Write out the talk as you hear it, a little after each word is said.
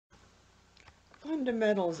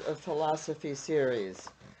Fundamentals of Philosophy series,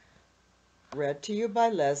 read to you by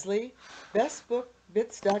Leslie,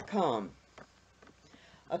 bestbookbits.com.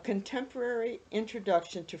 A Contemporary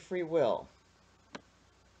Introduction to Free Will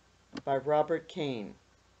by Robert Kane.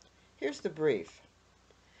 Here's the brief.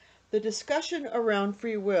 The discussion around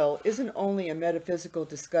free will isn't only a metaphysical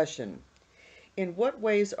discussion. In what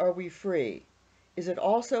ways are we free? Is it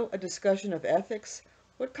also a discussion of ethics?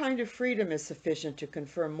 What kind of freedom is sufficient to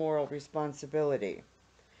confer moral responsibility?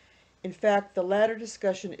 In fact, the latter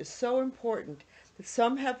discussion is so important that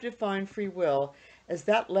some have defined free will as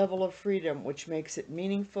that level of freedom which makes it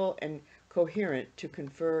meaningful and coherent to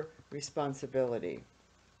confer responsibility.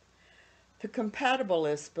 The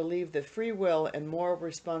compatibilists believe that free will and moral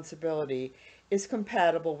responsibility is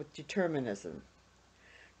compatible with determinism.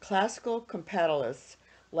 Classical compatibilists,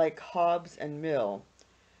 like Hobbes and Mill,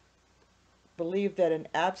 believe that an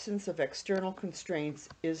absence of external constraints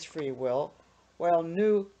is free will, while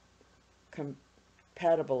new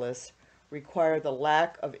compatibilists require the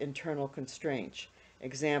lack of internal constraints,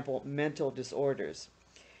 example, mental disorders,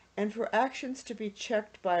 and for actions to be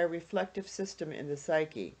checked by a reflective system in the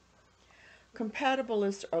psyche.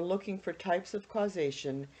 Compatibilists are looking for types of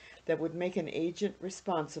causation that would make an agent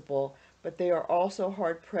responsible, but they are also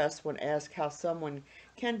hard-pressed when asked how someone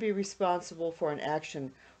can be responsible for an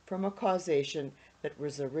action from a causation that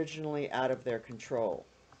was originally out of their control.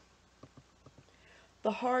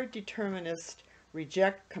 The hard determinists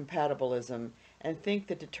reject compatibilism and think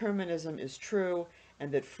that determinism is true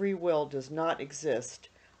and that free will does not exist,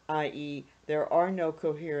 i.e., there are no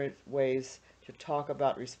coherent ways to talk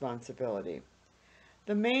about responsibility.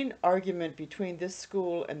 The main argument between this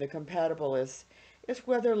school and the compatibilists is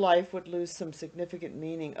whether life would lose some significant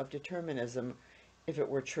meaning of determinism if it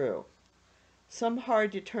were true. Some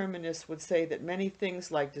hard determinists would say that many things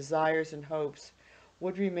like desires and hopes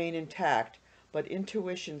would remain intact, but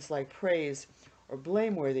intuitions like praise or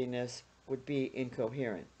blameworthiness would be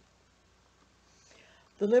incoherent.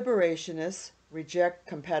 The liberationists reject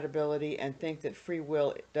compatibility and think that free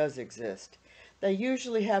will does exist. They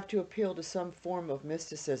usually have to appeal to some form of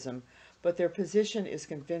mysticism, but their position is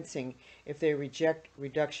convincing if they reject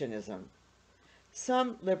reductionism.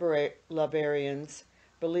 Some libertarians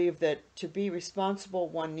believe that to be responsible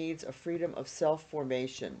one needs a freedom of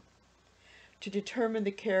self-formation, to determine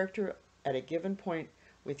the character at a given point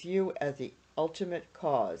with you as the ultimate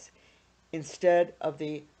cause, instead of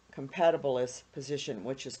the compatibilist position,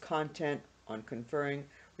 which is content on conferring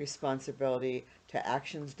responsibility to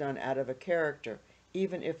actions done out of a character,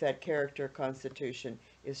 even if that character constitution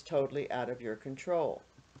is totally out of your control.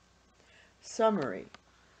 Summary.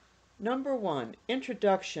 Number 1,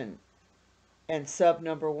 introduction, and sub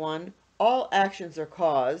number 1, all actions are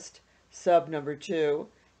caused. Sub number 2,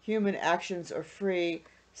 human actions are free.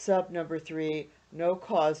 Sub number 3, no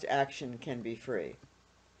caused action can be free.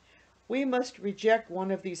 We must reject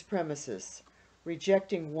one of these premises.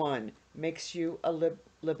 Rejecting one makes you a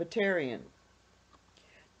libertarian.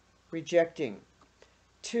 Rejecting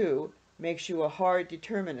 2 makes you a hard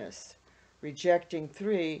determinist. Rejecting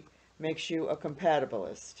 3 makes you a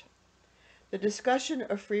compatibilist. The discussion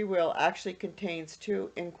of free will actually contains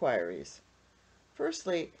 2 inquiries.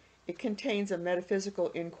 Firstly, it contains a metaphysical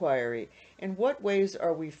inquiry. In what ways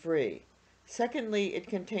are we free? Secondly, it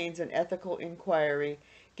contains an ethical inquiry.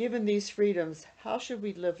 Given these freedoms, how should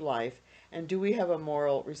we live life, and do we have a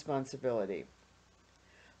moral responsibility?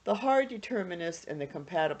 The hard determinists and the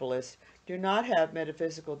compatibilists do not have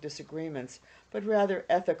metaphysical disagreements, but rather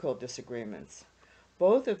ethical disagreements.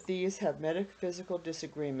 Both of these have metaphysical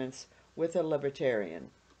disagreements with a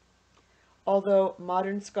libertarian. Although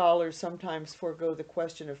modern scholars sometimes forego the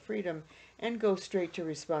question of freedom and go straight to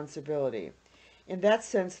responsibility. In that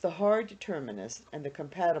sense, the hard determinists and the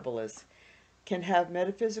compatibilists can have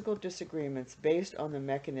metaphysical disagreements based on the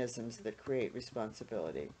mechanisms that create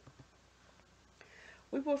responsibility.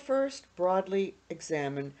 We will first broadly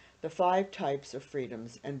examine the 5 types of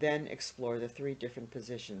freedoms and then explore the 3 different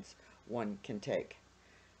positions one can take.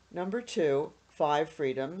 Number 2, 5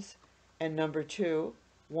 freedoms, and number 2,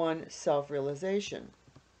 1 self-realization.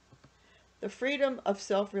 The freedom of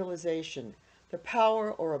self-realization, the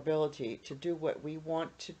power or ability to do what we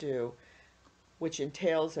want to do, which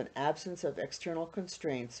entails an absence of external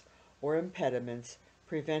constraints or impediments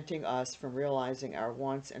preventing us from realizing our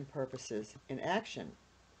wants and purposes in action.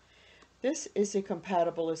 This is a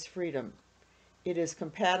compatibilist freedom. It is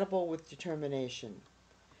compatible with determination.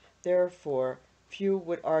 Therefore, few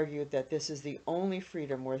would argue that this is the only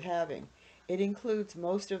freedom worth having. It includes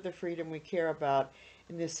most of the freedom we care about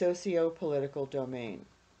in the socio-political domain.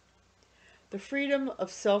 The freedom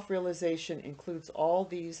of self-realization includes all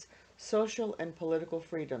these social and political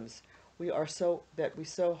freedoms we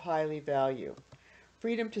so highly value.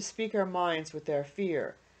 Freedom to speak our minds without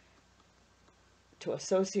fear, to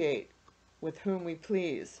associate with whom we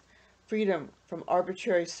please, freedom from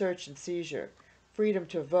arbitrary search and seizure, freedom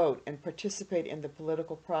to vote and participate in the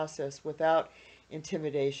political process without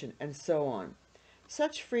intimidation, and so on.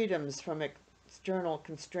 Such freedoms from external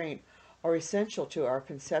constraint are essential to our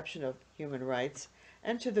conception of human rights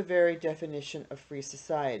and to the very definition of free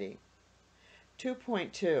society.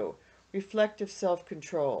 2.2. Reflective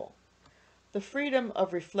self-control. The freedom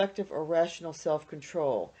of reflective or rational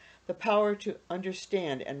self-control, the power to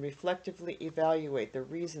understand and reflectively evaluate the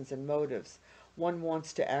reasons and motives one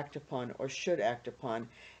wants to act upon or should act upon,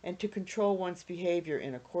 and to control one's behavior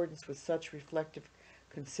in accordance with such reflective,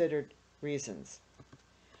 considered reasons.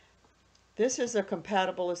 This is a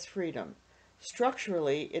compatibilist freedom.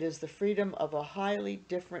 Structurally, it is the freedom of a highly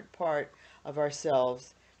different part of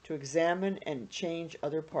ourselves to examine and change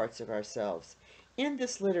other parts of ourselves. In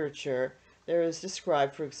this literature, there is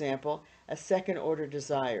described, for example, as second-order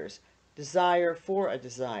desires, desire for a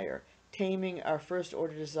desire, taming our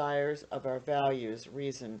first-order desires of our values,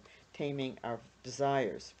 reason, taming our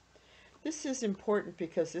desires. This is important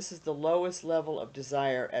because this is the lowest level of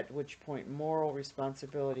desire at which point moral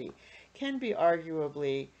responsibility can be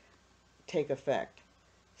arguably take effect.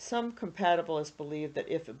 Some compatibilists believe that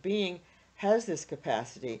if a being has this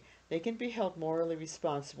capacity, they can be held morally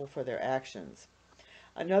responsible for their actions.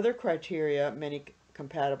 Another criteria many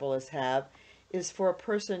compatibilists have is for a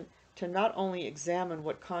person to not only examine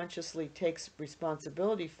what consciously takes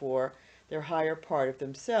responsibility for their higher part of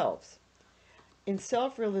themselves. In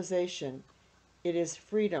self-realization, it is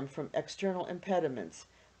freedom from external impediments.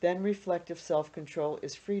 Then reflective self-control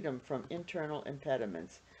is freedom from internal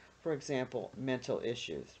impediments, for example, mental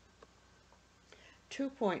issues.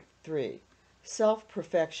 2.3.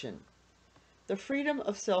 Self-perfection. The freedom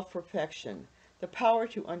of self-perfection, the power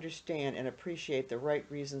to understand and appreciate the right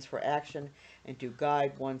reasons for action and to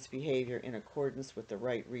guide one's behavior in accordance with the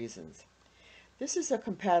right reasons. This is a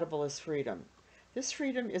compatibilist freedom. This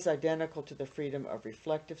freedom is identical to the freedom of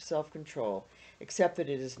reflective self-control, except that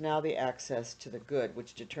it is now the access to the good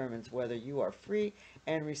which determines whether you are free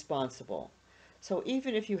and responsible. So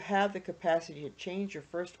even if you have the capacity to change your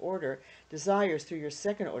first-order desires through your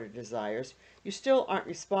second-order desires, you still aren't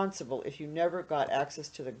responsible if you never got access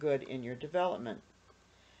to the good in your development.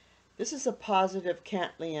 This is a positive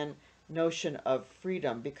Kantian notion of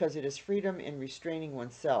freedom because it is freedom in restraining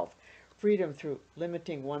oneself, freedom through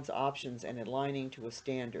limiting one's options and aligning to a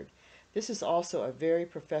standard. This is also a very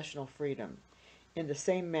professional freedom. In the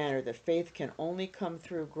same manner that faith can only come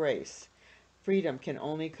through grace, freedom can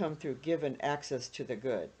only come through given access to the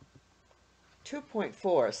good.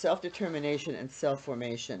 2.4. Self-determination and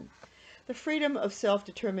self-formation. The freedom of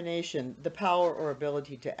self-determination, the power or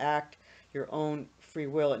ability to act your own free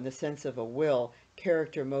will in the sense of a will,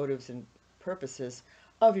 character, motives, and purposes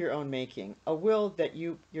of your own making, a will that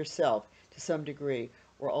you yourself, to some degree,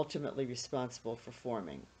 were ultimately responsible for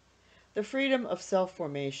forming. The freedom of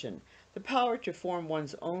self-formation, the power to form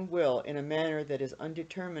one's own will in a manner that is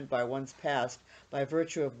undetermined by one's past by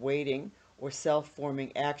virtue of waiting or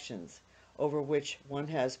self-forming actions, over which one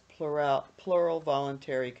has plural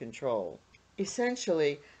voluntary control.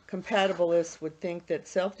 Essentially, compatibilists would think that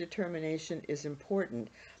self-determination is important,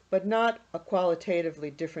 but not a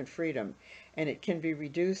qualitatively different freedom, and it can be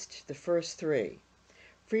reduced to the first three.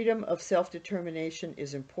 Freedom of self-determination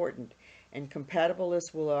is important, and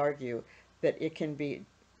compatibilists will argue that it can be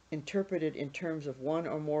interpreted in terms of one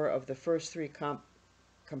or more of the first three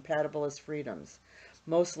compatibilist freedoms,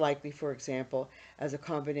 most likely, for example, as a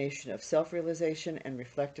combination of self-realization and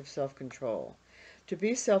reflective self-control. To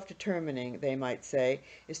be self-determining, they might say,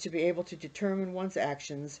 is to be able to determine one's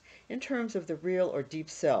actions in terms of the real or deep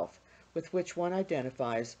self with which one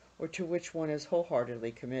identifies or to which one is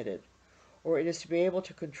wholeheartedly committed. Or it is to be able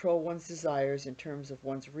to control one's desires in terms of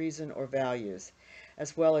one's reason or values,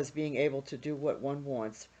 as well as being able to do what one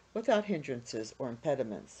wants without hindrances or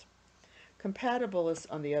impediments. Compatibilists,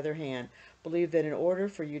 on the other hand, believe that in order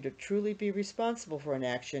for you to truly be responsible for an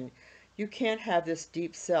action, you can't have this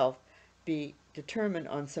deep self be determined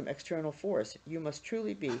on some external force. You must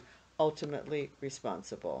truly be ultimately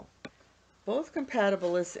responsible. Both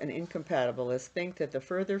compatibilists and incompatibilists think that the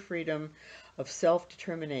further freedom of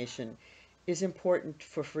self-determination is important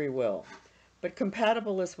for free will. But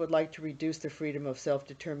compatibilists would like to reduce the freedom of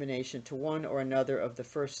self-determination to one or another of the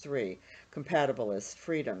first three compatibilist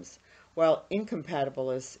freedoms, while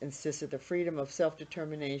incompatibilists insist that the freedom of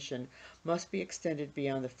self-determination must be extended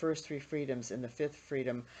beyond the first three freedoms and the fifth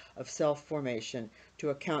freedom of self-formation to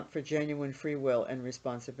account for genuine free will and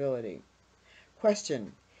responsibility.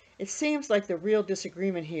 Question. It seems like the real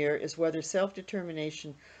disagreement here is whether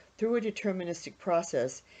self-determination through a deterministic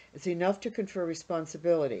process is enough to confer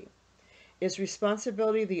responsibility. Is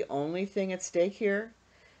responsibility the only thing at stake here?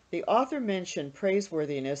 The author mentioned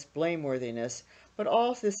praiseworthiness, blameworthiness, but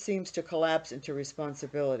all this seems to collapse into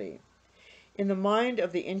responsibility. In the mind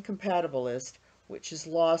of the incompatibilist, which is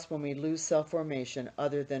lost when we lose self-formation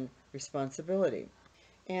other than responsibility?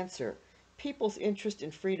 Answer. People's interest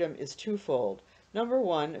in freedom is twofold. Number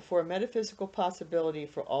one, for a metaphysical possibility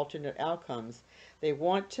for alternate outcomes, they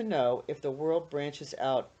want to know if the world branches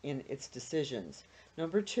out in its decisions.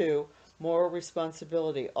 Number two, moral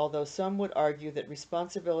responsibility, although some would argue that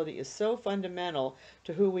responsibility is so fundamental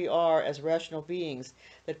to who we are as rational beings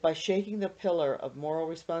that by shaking the pillar of moral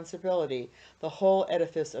responsibility, the whole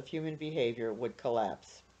edifice of human behavior would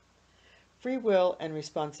collapse. Free will and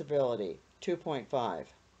responsibility, 2.5.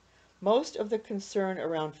 Most of the concern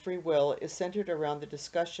around free will is centered around the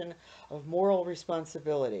discussion of moral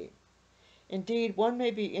responsibility. Indeed, one may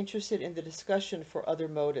be interested in the discussion for other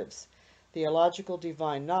motives: theological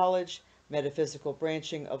divine knowledge, metaphysical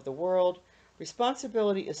branching of the world.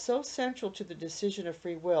 Responsibility is so central to the decision of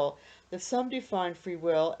free will that some define free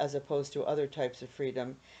will, as opposed to other types of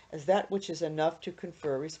freedom, as that which is enough to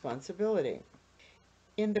confer responsibility.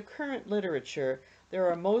 In the current literature, there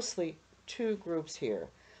are mostly two groups here.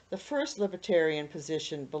 The first libertarian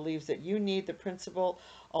position believes that you need the principle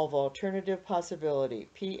of alternative possibility,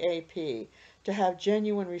 PAP, to have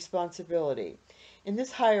genuine responsibility. In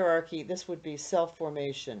this hierarchy, this would be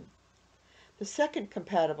self-formation. The second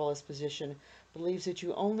compatibilist position believes that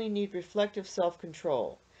you only need reflective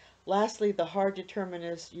self-control. Lastly, the hard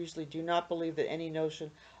determinists usually do not believe that any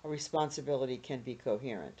notion of responsibility can be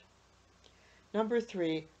coherent. Number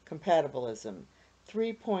 3, compatibilism.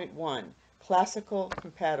 3.1, classical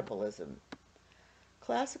compatibilism.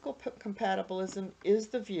 Classical compatibilism is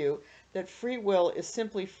the view that free will is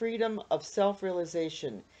simply freedom of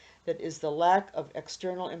self-realization, that is the lack of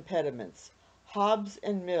external impediments. Hobbes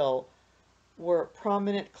and Mill were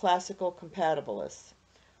prominent classical compatibilists.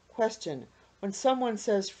 Question: when someone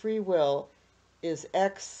says free will is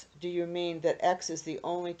X, do you mean that X is the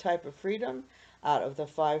only type of freedom out of the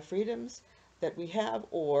 5 freedoms that we have,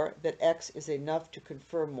 or that X is enough to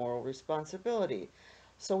confer moral responsibility?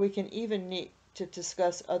 So we can even need to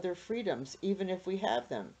discuss other freedoms, even if we have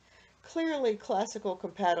them. Clearly, classical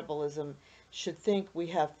compatibilism should think we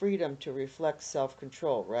have freedom to reflect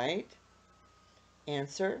self-control, right?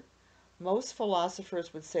 Answer: most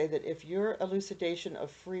philosophers would say that if your elucidation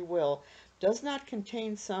of free will does not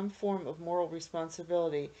contain some form of moral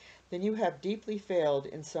responsibility, then you have deeply failed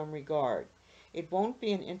in some regard. It won't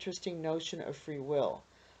be an interesting notion of free will.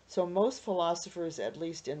 So most philosophers, at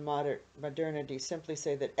least in modernity, simply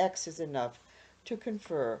say that X is enough to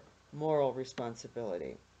confer moral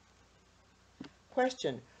responsibility.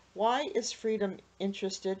 Question: why is freedom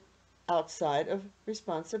interested outside of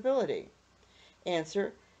responsibility?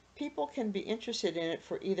 Answer: people can be interested in it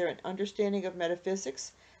for either an understanding of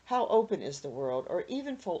metaphysics, how open is the world, or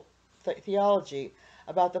even theology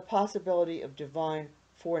about the possibility of divine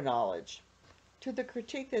foreknowledge. To the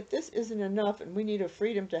critique that this isn't enough and we need a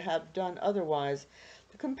freedom to have done otherwise,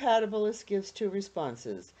 the compatibilist gives 2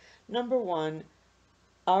 responses. Number 1,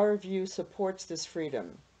 our view supports this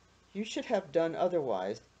freedom. You should have done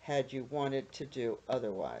otherwise had you wanted to do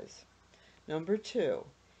otherwise. Number 2,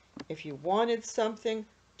 if you wanted something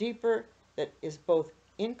deeper that is both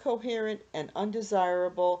incoherent and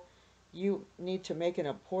undesirable, you need to make an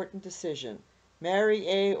important decision. Marry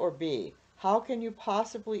A or B. How can you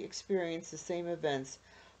possibly experience the same events,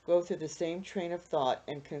 go through the same train of thought,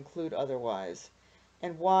 and conclude otherwise?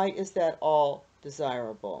 And why is that all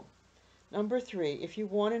desirable? Number 3, if you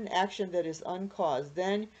want an action that is uncaused,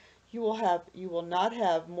 then you will not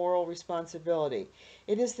have moral responsibility.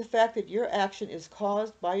 It is the fact that your action is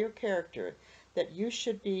caused by your character that you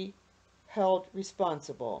should be held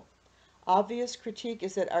responsible. Obvious critique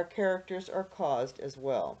is that our characters are caused as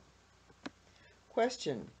well.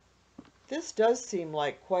 Question: this does seem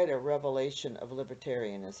like quite a revelation of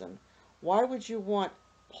libertarianism. Why would you want,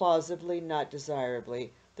 plausibly not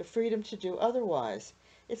desirably, the freedom to do otherwise?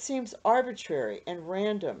 It seems arbitrary and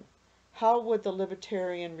random. How would the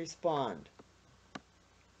libertarian respond?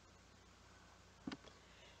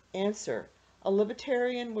 Answer: a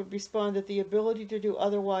libertarian would respond that the ability to do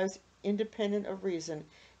otherwise independent of reason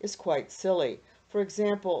is quite silly. For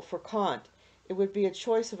example, for Kant, it would be a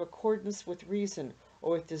choice of accordance with reason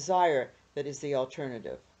or with desire that is the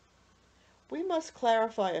alternative. We must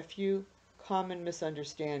clarify a few common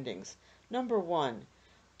misunderstandings. Number one,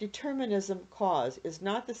 determinism cause is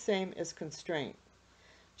not the same as constraint.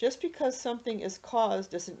 Just because something is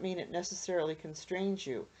caused doesn't mean it necessarily constrains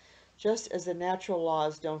you, just as the natural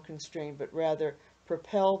laws don't constrain but rather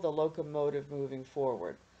propel the locomotive moving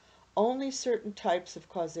forward. Only certain types of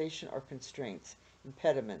causation are constraints,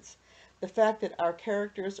 impediments. The fact that our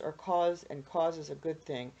characters are cause and cause is a good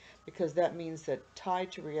thing because that means that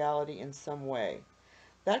tied to reality in some way.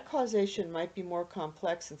 That causation might be more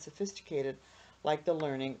complex and sophisticated, like the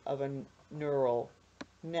learning of a neural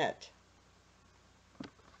net.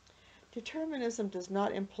 Determinism does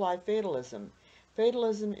not imply fatalism.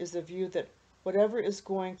 Fatalism is the view that whatever is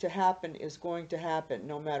going to happen,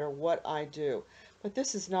 no matter what I do. But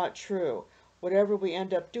this is not true. Whatever we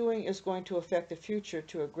end up doing is going to affect the future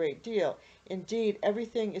to a great deal. Indeed,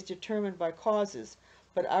 everything is determined by causes,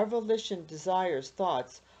 but our volition, desires,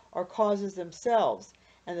 thoughts are causes themselves,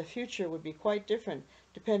 and the future would be quite different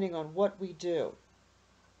depending on what we do.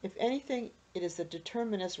 If anything, it is the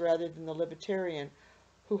determinist rather than the libertarian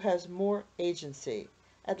who has more agency,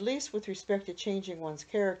 at least with respect to changing one's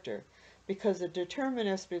character, because the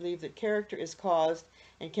determinists believe that character is caused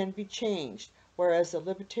and can be changed, whereas the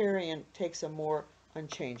libertarian takes a more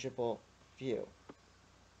unchangeable view.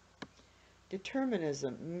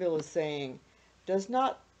 Determinism, Mill is saying, does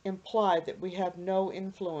not imply that we have no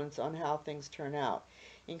influence on how things turn out,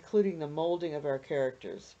 including the molding of our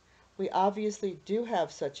characters. We obviously do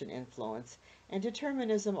have such an influence, and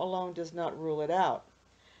determinism alone does not rule it out.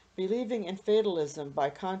 Believing in fatalism, by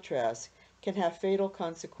contrast, can have fatal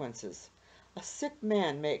consequences. A sick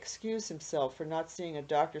man may excuse himself for not seeing a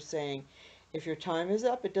doctor, saying, "If your time is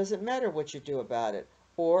up, it doesn't matter what you do about it."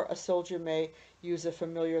 Or a soldier may use a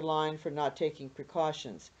familiar line for not taking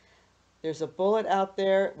precautions. "There's a bullet out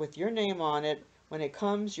there with your name on it. When it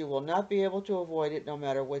comes, you will not be able to avoid it no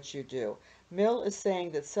matter what you do." Mill is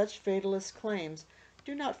saying that such fatalist claims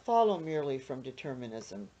do not follow merely from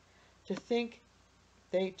determinism. To think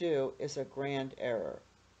they do is a grand error.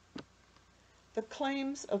 The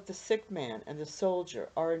claims of the sick man and the soldier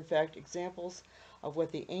are in fact examples of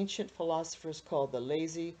what the ancient philosophers called the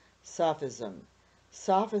lazy sophism.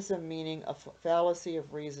 Sophism meaning a fallacy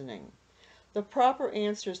of reasoning. The proper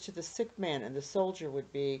answers to the sick man and the soldier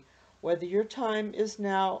would be, whether your time is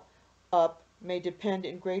now up may depend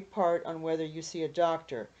in great part on whether you see a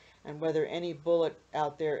doctor, and whether any bullet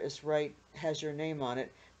out there has your name on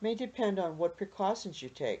it may depend on what precautions you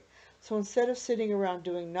take. So instead of sitting around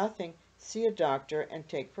doing nothing, see a doctor and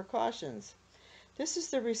take precautions. This is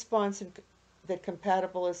the response that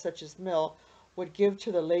compatibilists such as Mill would give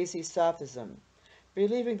to the lazy sophism.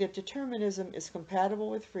 Believing that determinism is compatible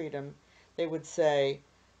with freedom, they would say,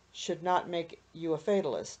 should not make you a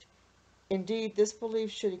fatalist. Indeed, this belief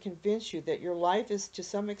should convince you that your life is to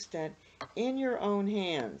some extent in your own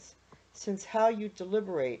hands, since how you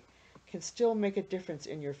deliberate can still make a difference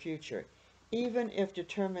in your future, even if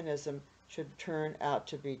determinism should turn out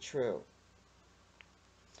to be true.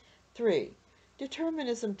 3.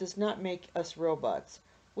 Determinism does not make us robots.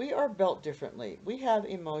 We are built differently. We have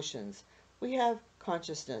emotions. We have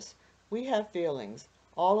consciousness. We have feelings.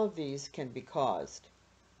 All of these can be caused.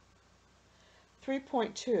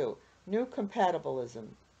 3.2. New compatibilism.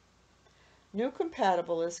 New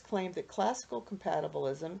compatibilists claim that classical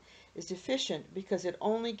compatibilism is deficient because it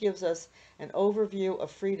only gives us an overview of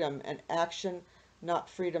freedom and action, not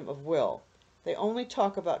freedom of will. They only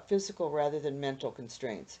talk about physical rather than mental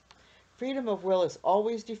constraints. Freedom of will is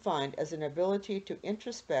always defined as an ability to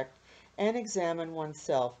introspect and examine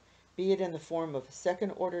oneself, be it in the form of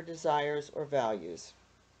second-order desires or values.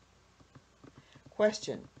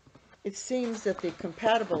 Question. It seems that the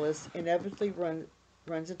compatibilist inevitably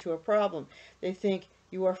runs into a problem. They think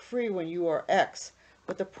you are free when you are X,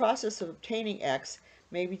 but the process of obtaining X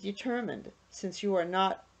may be determined, since you are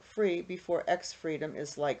not free before X freedom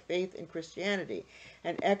is like faith in Christianity,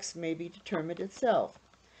 and X may be determined itself.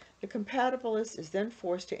 The compatibilist is then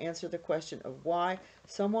forced to answer the question of why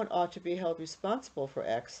someone ought to be held responsible for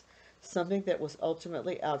X, something that was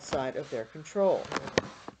ultimately outside of their control.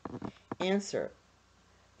 Answer.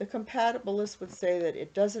 The compatibilist would say that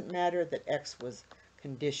it doesn't matter that X was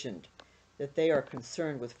conditioned, that they are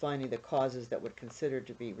concerned with finding the causes that would consider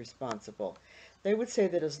to be responsible. They would say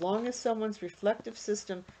that as long as someone's reflective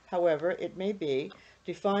system, however it may be,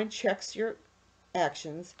 defined checks your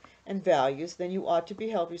actions and values, then you ought to be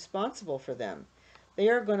held responsible for them. They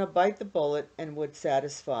are going to bite the bullet and would be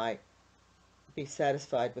satisfied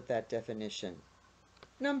with that definition.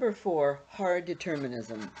 Number 4, hard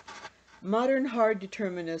determinism. Modern hard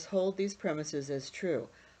determinists hold these premises as true.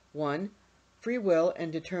 1. Free will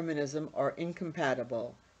and determinism are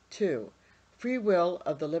incompatible. 2. Free will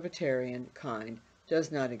of the libertarian kind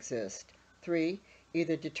does not exist. 3.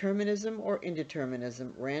 Either determinism or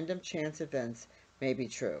indeterminism, random chance events, may be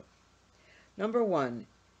true. Number 1.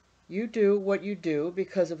 You do what you do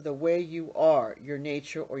because of the way you are, your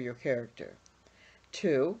nature or your character.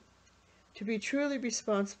 2. To be truly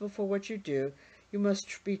responsible for what you do, you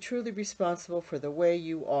must be truly responsible for the way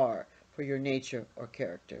you are, for your nature or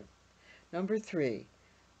character. Number 3.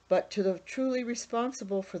 But to the truly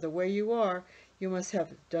responsible for the way you are, you must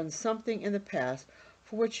have done something in the past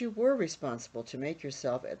for which you were responsible to make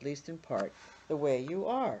yourself, at least in part, the way you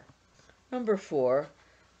are. Number 4.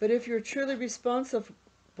 But if you're truly responsible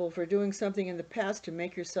for doing something in the past to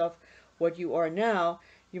make yourself what you are now,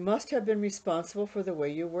 you must have been responsible for the way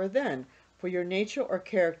you were then, for your nature or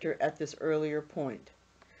character at this earlier point.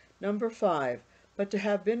 Number 5. But to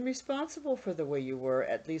have been responsible for the way you were,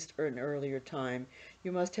 at least an earlier time,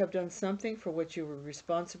 you must have done something for which you were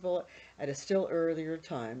responsible at a still earlier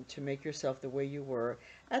time to make yourself the way you were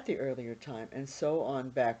at the earlier time, and so on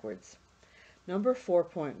backwards. Number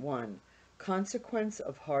 4.1. Consequence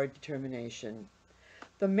of hard determination.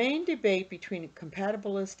 The main debate between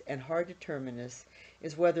compatibilists and hard determinists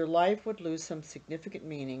is whether life would lose some significant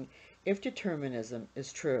meaning if determinism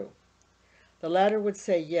is true. The latter would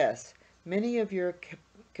say yes, many of your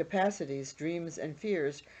capacities, dreams, and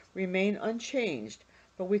fears remain unchanged,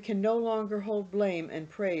 but we can no longer hold blame and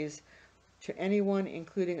praise to anyone,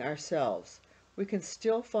 including ourselves. We can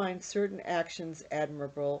still find certain actions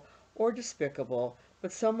admirable or despicable,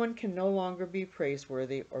 but someone can no longer be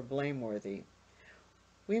praiseworthy or blameworthy.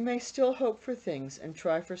 We may still hope for things and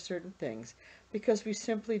try for certain things because we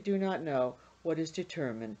simply do not know what is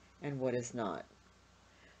determined and what is not.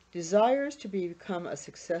 Desires to become a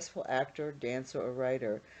successful actor, dancer, or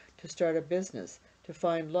writer, to start a business, to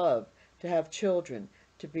find love, to have children,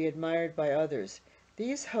 to be admired by others.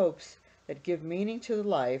 These hopes that give meaning to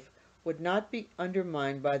life would not be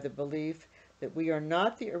undermined by the belief that we are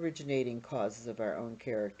not the originating causes of our own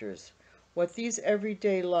characters. What these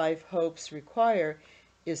everyday life hopes require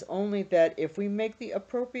is only that if we make the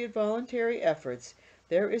appropriate voluntary efforts,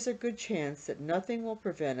 there is a good chance that nothing will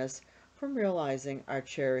prevent us from realizing our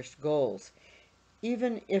cherished goals.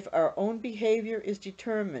 Even if our own behavior is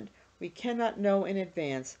determined, we cannot know in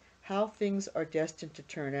advance how things are destined to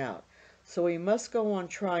turn out. So we must go on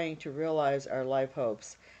trying to realize our life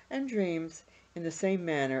hopes and dreams in the same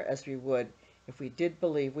manner as we would if we did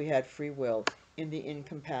believe we had free will in the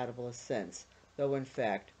incompatibilist sense, though in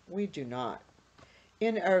fact we do not.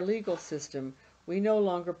 In our legal system, we no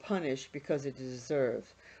longer punish because it is deserved.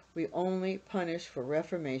 We only punish for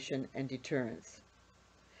reformation and deterrence.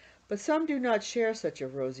 But some do not share such a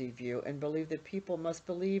rosy view and believe that people must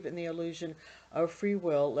believe in the illusion of free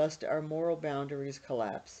will lest our moral boundaries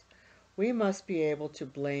collapse. We must be able to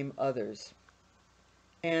blame others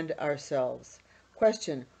and ourselves.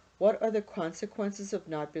 Question: what are the consequences of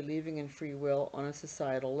not believing in free will on a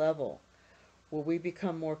societal level? Will we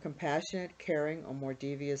become more compassionate, caring, or more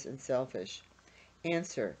devious and selfish?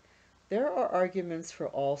 Answer: there are arguments for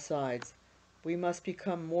all sides. We must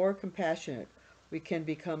become more compassionate. We can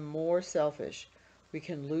become more selfish. We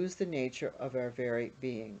can lose the nature of our very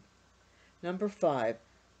being. Number 5.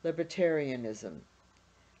 Libertarianism.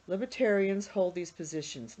 Libertarians hold these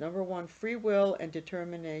positions. Number 1. Free will and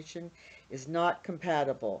determination is not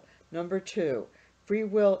compatible. Number 2. Free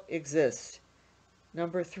will exists.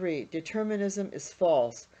 Number 3, determinism is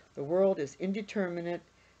false. The world is indeterminate,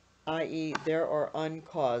 i.e., there are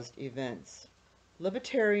uncaused events.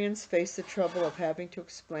 Libertarians face the trouble of having to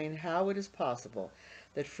explain how it is possible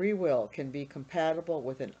that free will can be compatible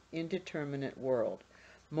with an indeterminate world.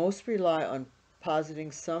 Most rely on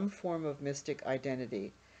positing some form of mystic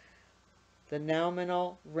identity. The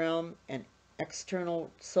noumenal realm, an external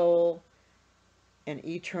soul, an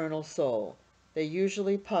eternal soul. They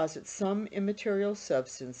usually posit some immaterial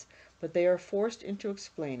substance, but they are forced into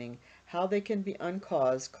explaining how they can be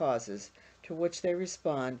uncaused causes to which they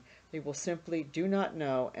respond. They will simply do not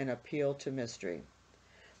know and appeal to mystery.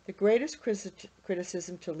 The greatest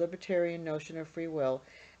criticism to libertarian notion of free will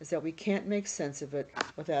is that we can't make sense of it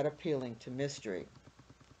without appealing to mystery.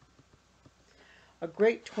 A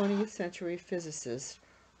great 20th century physicist,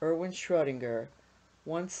 Erwin Schrödinger,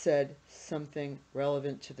 once said something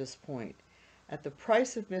relevant to this point. At the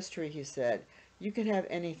price of mystery, he said, you can have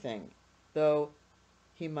anything, though,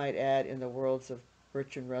 he might add in the words of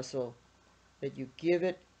Bertrand Russell, that you give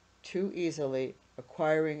it too easily,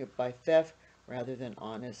 acquiring it by theft rather than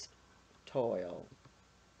honest toil.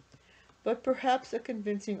 but perhaps a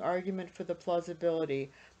convincing argument for the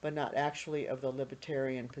plausibility, but not actually of the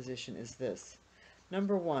libertarian position, is this.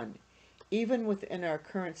 Number one, even within our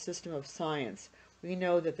current system of science, we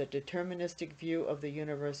know that the deterministic view of the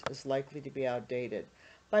universe is likely to be outdated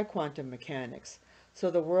by quantum mechanics, so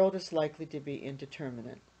the world is likely to be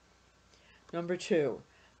indeterminate. Number two,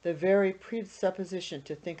 the very presupposition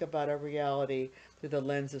to think about a reality through the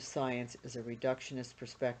lens of science is a reductionist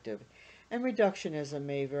perspective, and reductionism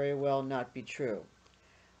may very well not be true.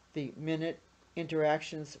 The minute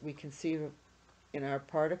interactions we conceive of in our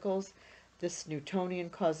particles, this Newtonian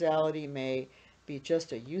causality may be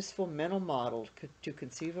just a useful mental model to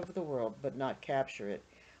conceive of the world, but not capture it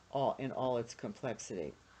in all its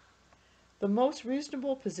complexity. The most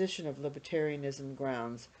reasonable position of libertarianism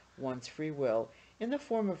grounds one's free will in the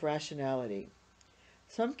form of rationality.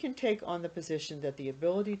 Some can take on the position that the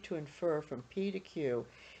ability to infer from P to Q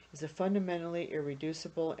is a fundamentally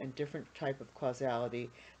irreducible and different type of causality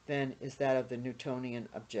than is that of the Newtonian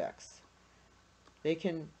objects. They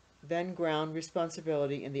can then ground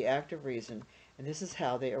responsibility in the act of reason, and this is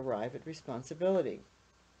how they arrive at responsibility.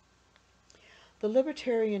 The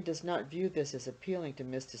libertarian does not view this as appealing to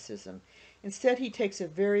mysticism. Instead, he takes a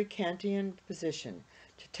very Kantian position.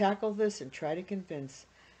 To tackle this and try to convince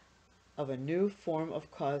of a new form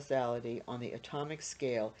of causality on the atomic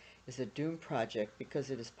scale is a doomed project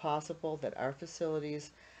because it is possible that our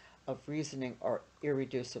facilities of reasoning are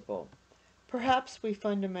irreducible. Perhaps we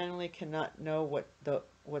fundamentally cannot know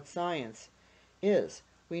what science is.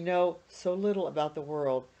 We know so little about the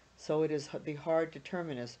world, so it is the hard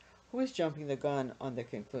determinist who is jumping the gun on the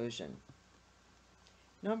conclusion.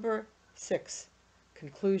 Number 6.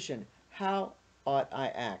 Conclusion. How ought I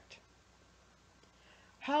act?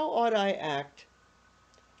 How ought I act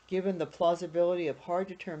given the plausibility of hard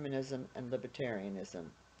determinism and libertarianism?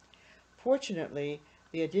 Fortunately,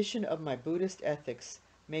 the addition of my Buddhist ethics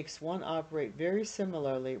makes one operate very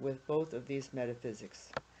similarly with both of these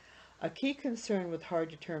metaphysics. A key concern with hard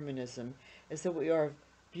determinism is that we are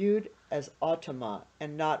viewed as automa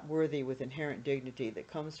and not worthy with inherent dignity that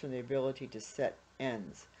comes from the ability to set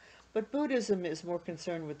ends. But Buddhism is more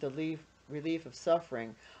concerned with the relief of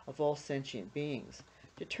suffering of all sentient beings.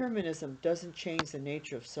 Determinism doesn't change the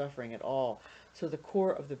nature of suffering at all, so the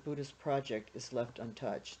core of the Buddhist project is left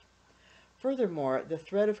untouched. Furthermore, the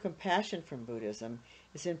thread of compassion from Buddhism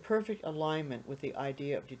is in perfect alignment with the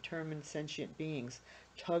idea of determined sentient beings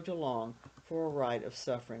tugged along for a ride of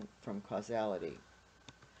suffering from causality.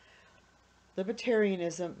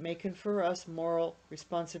 Libertarianism may confer us moral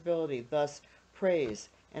responsibility, thus praise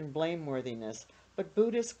and blameworthiness, but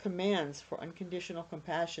Buddhist commands for unconditional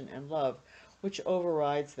compassion and love, which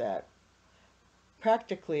overrides that.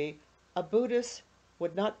 Practically, a Buddhist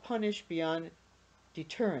would not punish beyond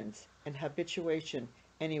deterrence and habituation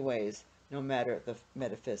anyways, no matter the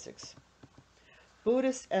metaphysics.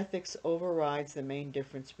 Buddhist ethics overrides the main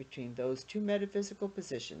difference between those two metaphysical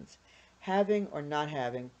positions, having or not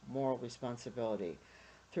having moral responsibility,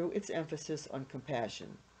 through its emphasis on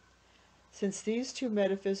compassion. Since these two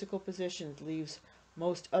metaphysical positions leaves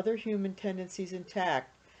most other human tendencies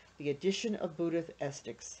intact, the addition of Buddhist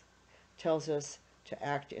ethics tells us to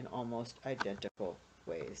act in almost identical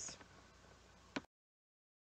ways.